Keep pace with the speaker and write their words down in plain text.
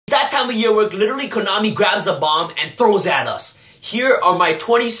time of year where literally Konami grabs a bomb and throws it at us. Here are my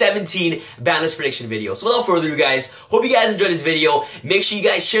 2017 BANLIST prediction videos. So without further ado, guys, hope you guys enjoyed this video. Make sure you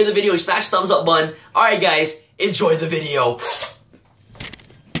guys share the video and smash the thumbs up button. Alright guys, enjoy the video.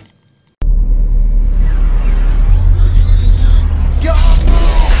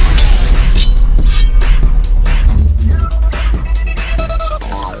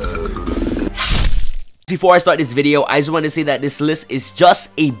 Before I start this video, I just want to say that this list is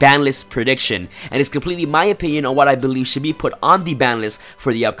just a BANLIST prediction, and it's completely my opinion on what I believe should be put on the ban list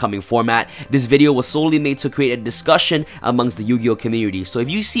for the upcoming format. This video was solely made to create a discussion amongst the Yu-Gi-Oh community, so if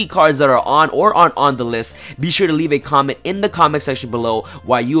you see cards that are on or aren't on the list, be sure to leave a comment in the comment section below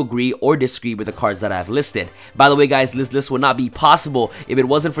why you agree or disagree with the cards that I've listed. By the way guys, this list would not be possible if it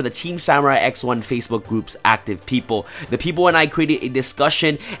wasn't for the TeamSamuraiX1 Facebook group's active people. The people and I created a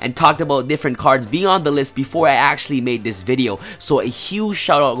discussion and talked about different cards being on the list before I actually made this video, so a huge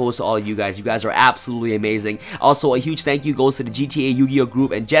shout out goes to all you guys. You guys are absolutely amazing. Also, a huge thank you goes to the GTA Yu-Gi-Oh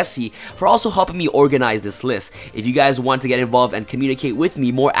group and Jesse for also helping me organize this list. If you guys want to get involved and communicate with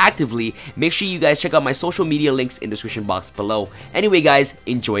me more actively, make sure you guys check out my social media links in the description box below. Anyway guys,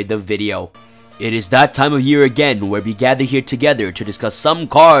 enjoy the video. It is that time of year again where we gather here together to discuss some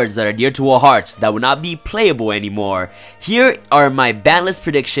cards that are dear to our hearts that will not be playable anymore. Here are my ban list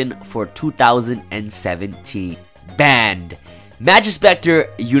prediction for 2017. Banned Magic Spectre,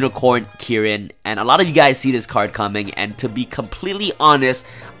 Unicorn, Kirin, and a lot of you guys see this card coming, and to be completely honest,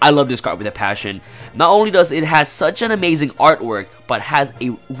 I love this card with a passion. Not only does it has such an amazing artwork, but has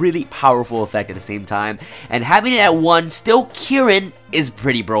a really powerful effect at the same time, and having it at 1, still Kirin, is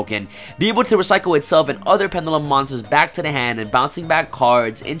pretty broken. Being able to recycle itself and other pendulum monsters back to the hand and bouncing back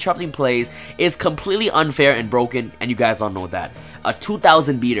cards, interrupting plays, is completely unfair and broken, and you guys all know that. A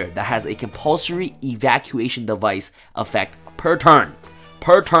 2000 beater that has a compulsory evacuation device effect per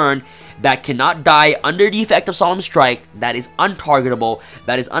turn that cannot die under the effect of Solemn Strike, that is untargetable,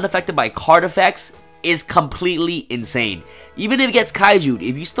 that is unaffected by card effects, is completely insane. Even if it gets kaiju'd,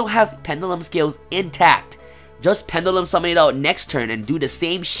 if you still have pendulum scales intact, just pendulum summon it out next turn and do the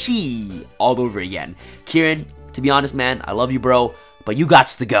same she all over again. Kirin, to be honest man, I love you bro, but you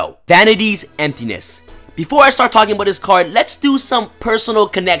gots to go. Vanity's Emptiness. Before I start talking about this card, let's do some personal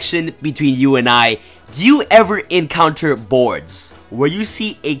connection between you and I. Do you ever encounter boards where you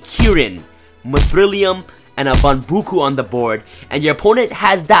see a Kirin, Mithrilium, and a Banbuku on the board, and your opponent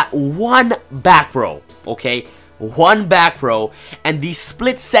has that one back row, okay? One back row, and the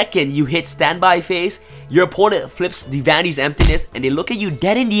split second you hit standby phase, your opponent flips the Vanity's Emptiness, and they look at you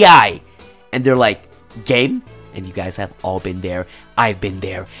dead in the eye, and they're like, game? And you guys have all been there. I've been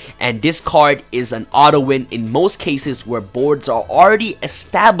there. And this card is an auto win in most cases where boards are already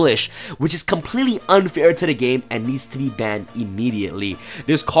established, which is completely unfair to the game and needs to be banned immediately.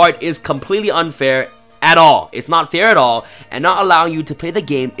 This card is completely unfair at all. It's not fair at all, and not allowing you to play the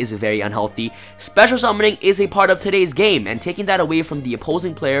game is very unhealthy. Special summoning is a part of today's game, and taking that away from the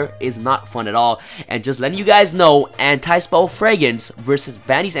opposing player is not fun at all. And just letting you guys know, anti-spell fragrance versus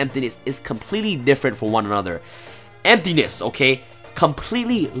Vanity's Emptiness is completely different from one another. Emptiness, okay,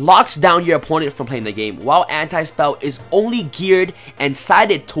 completely locks down your opponent from playing the game, while anti-spell is only geared and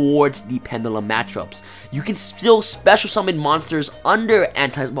sided towards the pendulum matchups. You can still special summon monsters under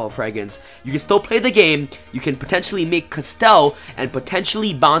anti-spell fragrance. You can still play the game. You can potentially make Castell and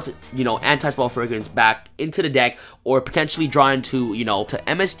potentially bounce, you know, anti-spell fragrance back into the deck, or potentially draw into, you know, to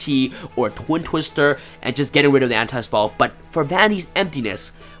MST or Twin Twister and just getting rid of the anti-spell. But for Vanity's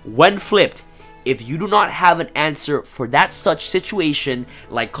Emptiness, when flipped, if you do not have an answer for that such situation,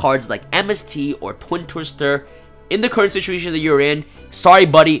 like cards like MST or Twin Twister, in the current situation that you're in, sorry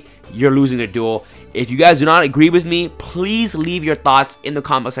buddy, you're losing the duel. If you guys do not agree with me, please leave your thoughts in the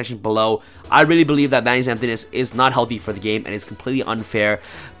comment section below. I really believe that Vanity's Emptiness is not healthy for the game and it's completely unfair.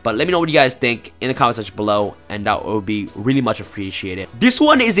 But let me know what you guys think in the comment section below, and that would be really much appreciated. This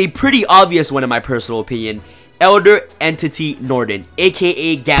one is a pretty obvious one in my personal opinion. Elder Entity Norden,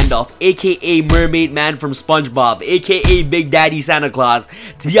 aka Gandalf, aka Mermaid Man from SpongeBob, aka Big Daddy Santa Claus.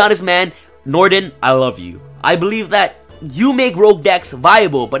 To be honest man, Norden, I love you. I believe that you make rogue decks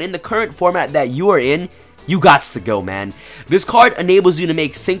viable, but in the current format that you are in, you gots to go, man. This card enables you to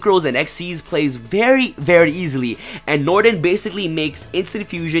make Synchros and XCs plays very, very easily, and Norden basically makes Instant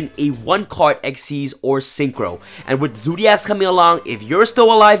Fusion a one-card XCs or Synchro. And with Zodiacs coming along, if you're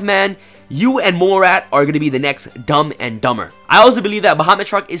still alive, man, you and Morat are going to be the next Dumb and Dumber. I also believe that Bahamut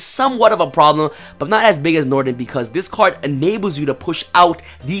Shark is somewhat of a problem, but not as big as Norden, because this card enables you to push out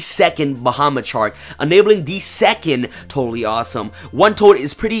the second Bahamut Shark, enabling the second Totally Awesome. One Toad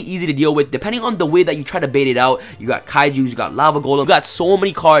is pretty easy to deal with depending on the way that you try to bait it out. You got Kaijus, you got Lava Golem, you got so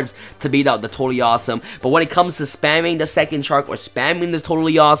many cards to bait out the Totally Awesome, but when it comes to spamming the second Shark or spamming the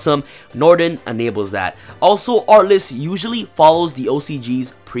Totally Awesome, Norden enables that. Also, our list usually follows the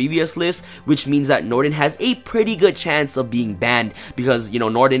OCG's previous list, which means that Norden has a pretty good chance of being banned, because you know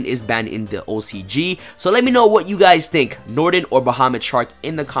Norden is banned in the OCG. So let me know what you guys think, Norden or Bahamut Shark,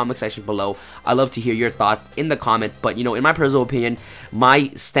 in the comment section below. I love to hear your thoughts in the comment, but you know, in my personal opinion, my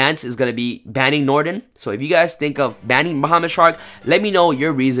stance is gonna be banning Norden. So if you guys think of banning Bahamut Shark, let me know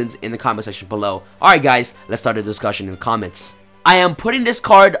your reasons in the comment section below. Alright guys, let's start the discussion in the comments. I am putting this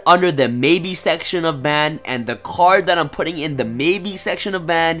card under the maybe section of ban, and the card that I'm putting in the maybe section of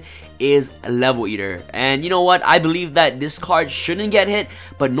ban is Level Eater. And you know what, I believe that this card shouldn't get hit,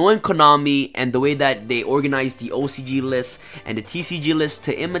 but knowing Konami and the way that they organize the OCG list and the TCG list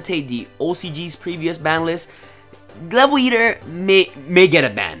to imitate the OCG's previous ban list, Level Eater may get a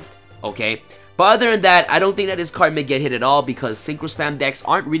ban, okay? But other than that, I don't think that this card may get hit at all, because Synchro Spam decks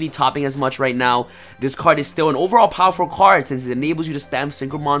aren't really topping as much right now. This card is still an overall powerful card, since it enables you to spam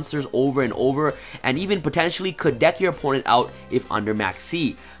Synchro monsters over and over, and even potentially could deck your opponent out if under Max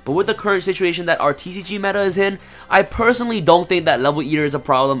C. But with the current situation that our TCG meta is in, I personally don't think that Level Eater is a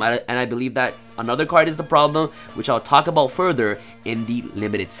problem, and I believe that another card is the problem, which I'll talk about further in the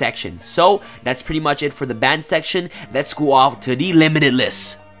limited section. So that's pretty much it for the banned section. Let's go off to the limited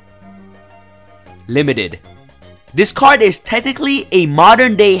list. Limited. This card is technically a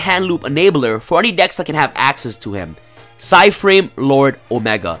modern day hand loop enabler for any decks that can have access to him. Psyframe Lord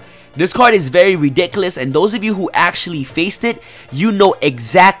Omega. This card is very ridiculous, and those of you who actually faced it, you know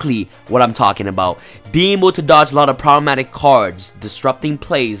exactly what I'm talking about. Being able to dodge a lot of problematic cards, disrupting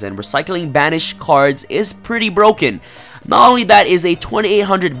plays, and recycling banished cards is pretty broken. Not only that is a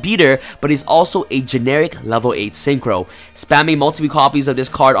 2800 beater, but is also a generic level 8 synchro. Spamming multiple copies of this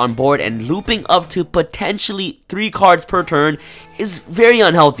card on board and looping up to potentially 3 cards per turn is very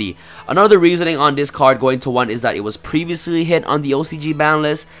unhealthy. Another reasoning on this card going to 1 is that it was previously hit on the OCG ban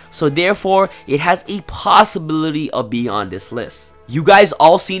list, so therefore it has a possibility of being on this list. You guys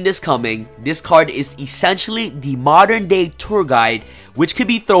all seen this coming. This card is essentially the modern day tour guide, which can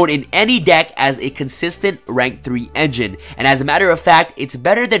be thrown in any deck as a consistent rank 3 engine. And as a matter of fact, it's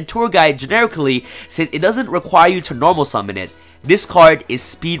better than tour guide generically, since it doesn't require you to normal summon it. This card is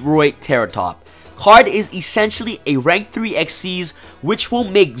Speedroid Terratop. Card is essentially a rank 3 XCs, which will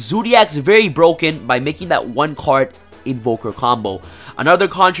make Zodiacs very broken by making that one card Invoker combo. Another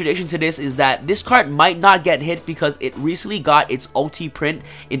contradiction to this is that this card might not get hit because it recently got its OT print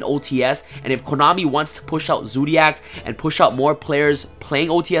in OTS, and if Konami wants to push out Zodiacs and push out more players playing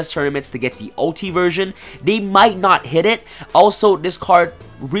OTS tournaments to get the OT version, they might not hit it. Also, this card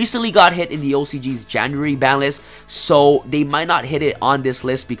recently got hit in the OCG's January ban list, so they might not hit it on this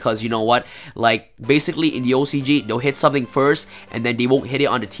list, because you know what, like basically in the OCG they'll hit something first and then they won't hit it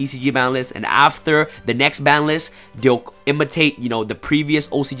on the TCG ban list, and after the next ban list they'll imitate, you know, the previous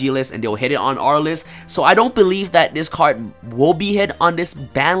OCG list and they'll hit it on our list. So I don't believe that this card will be hit on this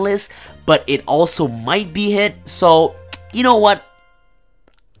ban list, but it also might be hit. So you know what,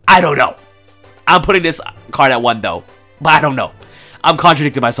 I don't know. I'm putting this card at 1 though, but I don't know. I'm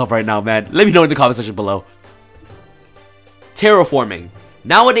contradicting myself right now, man. Let me know in the comment section below. Terraforming.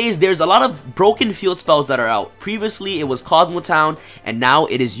 Nowadays, there's a lot of broken field spells that are out. Previously, it was Cosmo Town, and now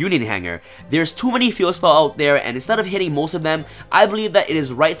it is Union Hanger. There's too many field spells out there, and instead of hitting most of them, I believe that it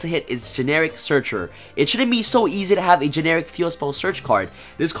is right to hit its generic Searcher. It shouldn't be so easy to have a generic field spell search card.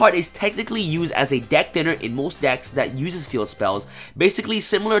 This card is technically used as a deck thinner in most decks that uses field spells, basically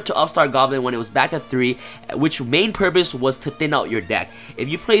similar to Upstart Goblin when it was back at 3, which main purpose was to thin out your deck. If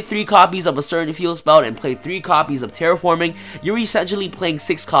you play 3 copies of a certain field spell and play 3 copies of Terraforming, you're essentially playing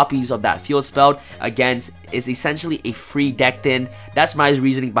 6 copies of that field spell. Again, is essentially a free deck thin. That's my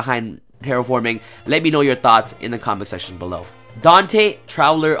reasoning behind Terraforming. Let me know your thoughts in the comment section below. Dante,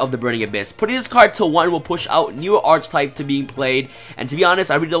 Traveler of the Burning Abyss. Putting this card to 1 will push out newer archetype to being played, and to be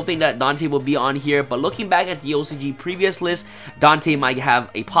honest, I really don't think that Dante will be on here, but looking back at the OCG previous list, Dante might have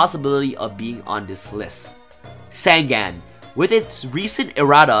a possibility of being on this list. Sangan. With its recent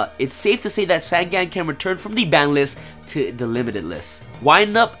errata, it's safe to say that Sangan can return from the ban list to the limited list.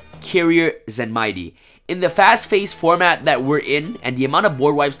 Wind up Carrier Zenmaidi. in the fast-paced format that we're in and the amount of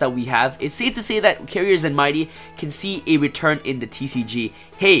board wipes that we have, it's safe to say that Carriers and Mighty can see a return in the TCG.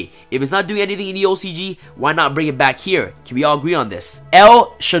 Hey, if it's not doing anything in the OCG, why not bring it back here? Can we all agree on this? El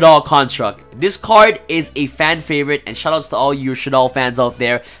Shaddoll Construct. This card is a fan favorite, and shoutouts to all you Shaddoll fans out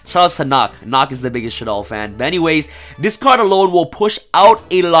there. Shoutouts to Knock. Knock is the biggest Shaddoll fan. But anyways, this card alone will push out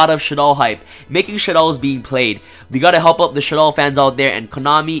a lot of Shaddoll hype, making Shaddolls being played. We gotta help out the Shaddoll fans out there, and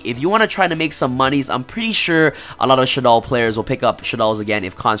Konami, if you want to try to make some monies, I'm pretty sure a lot of Shaddoll players will pick up Shaddolls again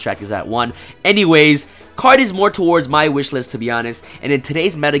if Construct is at 1. Anyways, card is more towards my wish list, to be honest, and in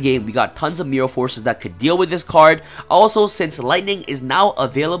today's metagame, we got tons of Mirror Forces that could deal with this card. Also, since Lightning is now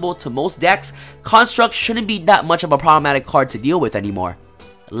available to most decks, Construct shouldn't be that much of a problematic card to deal with anymore.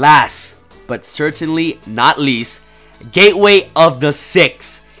 Last, but certainly not least, Gateway of the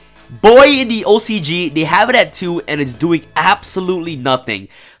Six. Boy, in the OCG, they have it at 2 and it's doing absolutely nothing.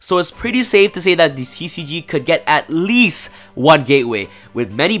 So it's pretty safe to say that the TCG could get at least 1 Gateway.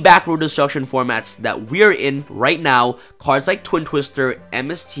 With many back row destruction formats that we're in right now, cards like Twin Twister,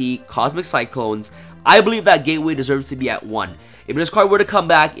 MST, Cosmic Cyclones, I believe that Gateway deserves to be at 1. If this card were to come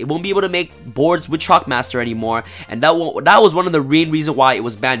back, it won't be able to make boards with Shockmaster anymore, and that was one of the main reasons why it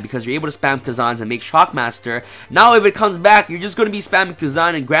was banned, because you're able to spam Kazans and make Shockmaster. Now if it comes back, you're just going to be spamming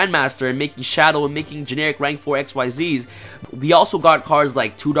Kazan and Grandmaster and making Shadow and making generic rank 4 XYZs. We also got cards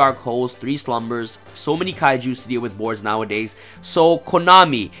like 2 Dark Holes, 3 Slumbers, so many Kaijus to deal with boards nowadays. So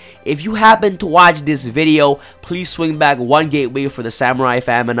Konami, if you happen to watch this video, please swing back 1 Gateway for the Samurai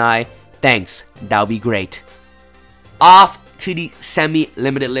fam and I. Thanks, that would be great. Off to the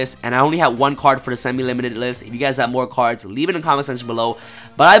semi-limited list, and I only have 1 card for the semi-limited list. If you guys have more cards, leave it in the comment section below.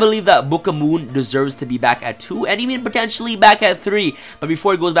 But I believe that Book of Moon deserves to be back at 2 and even potentially back at 3. But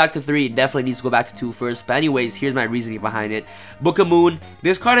before it goes back to 3, it definitely needs to go back to 2 first. But anyways, here's my reasoning behind it. Book of Moon,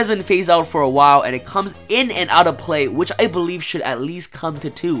 this card has been phased out for a while and it comes in and out of play, which I believe should at least come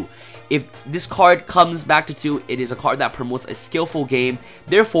to 2. If this card comes back to 2, it is a card that promotes a skillful game.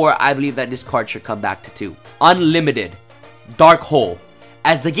 Therefore, I believe that this card should come back to 2. Unlimited. Dark Hole.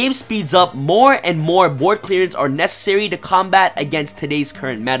 As the game speeds up, more and more board clearance are necessary to combat against today's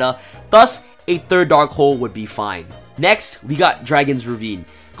current meta, thus a 3rd Dark Hole would be fine. Next, we got Dragon's Ravine.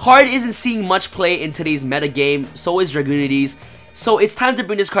 Card isn't seeing much play in today's meta game, so is Dragunities, so it's time to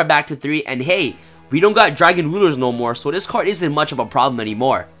bring this card back to 3, and hey, we don't got Dragon Rulers no more, so this card isn't much of a problem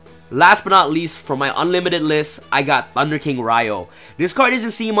anymore. Last but not least, for my unlimited list, I got Thunder King Ryo. This card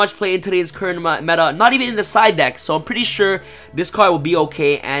isn't seeing much play in today's current meta, not even in the side deck, so I'm pretty sure this card will be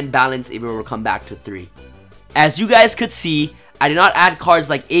okay and balanced if it were to come back to 3. As you guys could see, I did not add cards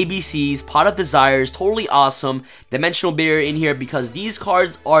like ABCs, Pot of Desires, Totally Awesome, Dimensional Barrier in here because these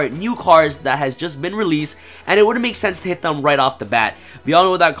cards are new cards that has just been released and it wouldn't make sense to hit them right off the bat. We all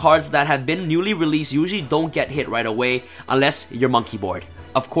know that cards that have been newly released usually don't get hit right away unless you're monkey board.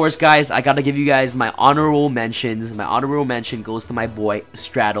 Of course, guys, I gotta give you guys my honorable mentions. My honorable mention goes to my boy,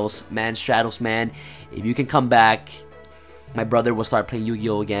 Stratos. Man, Stratos, man, if you can come back, my brother will start playing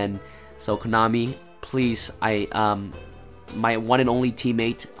Yu-Gi-Oh! Again. So, Konami, please, my one and only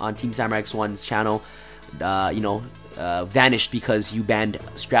teammate on TeamSamuraiX1's channel, vanished because you banned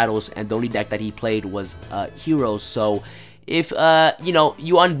Stratos, and the only deck that he played was Heroes. So, if, you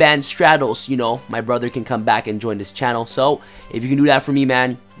unban Stratos, my brother can come back and join this channel. So, if you can do that for me,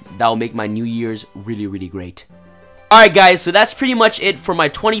 man, that will make my New Year's really, really great. Alright guys, so that's pretty much it for my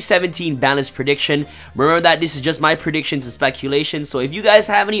 2017 BANLIST prediction. Remember that this is just my predictions and speculation, so if you guys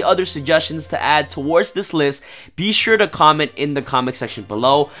have any other suggestions to add towards this list, be sure to comment in the comment section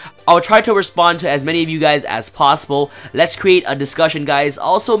below. I'll try to respond to as many of you guys as possible. Let's create a discussion, guys.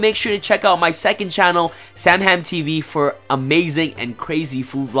 Also, make sure to check out my second channel, SamHamTV, for amazing and crazy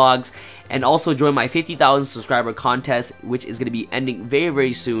food vlogs. And also join my 50,000 subscriber contest, which is going to be ending very,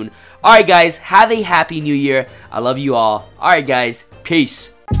 very soon. Alright guys, have a happy new year. I love you all. Alright guys,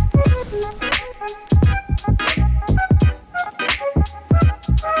 peace.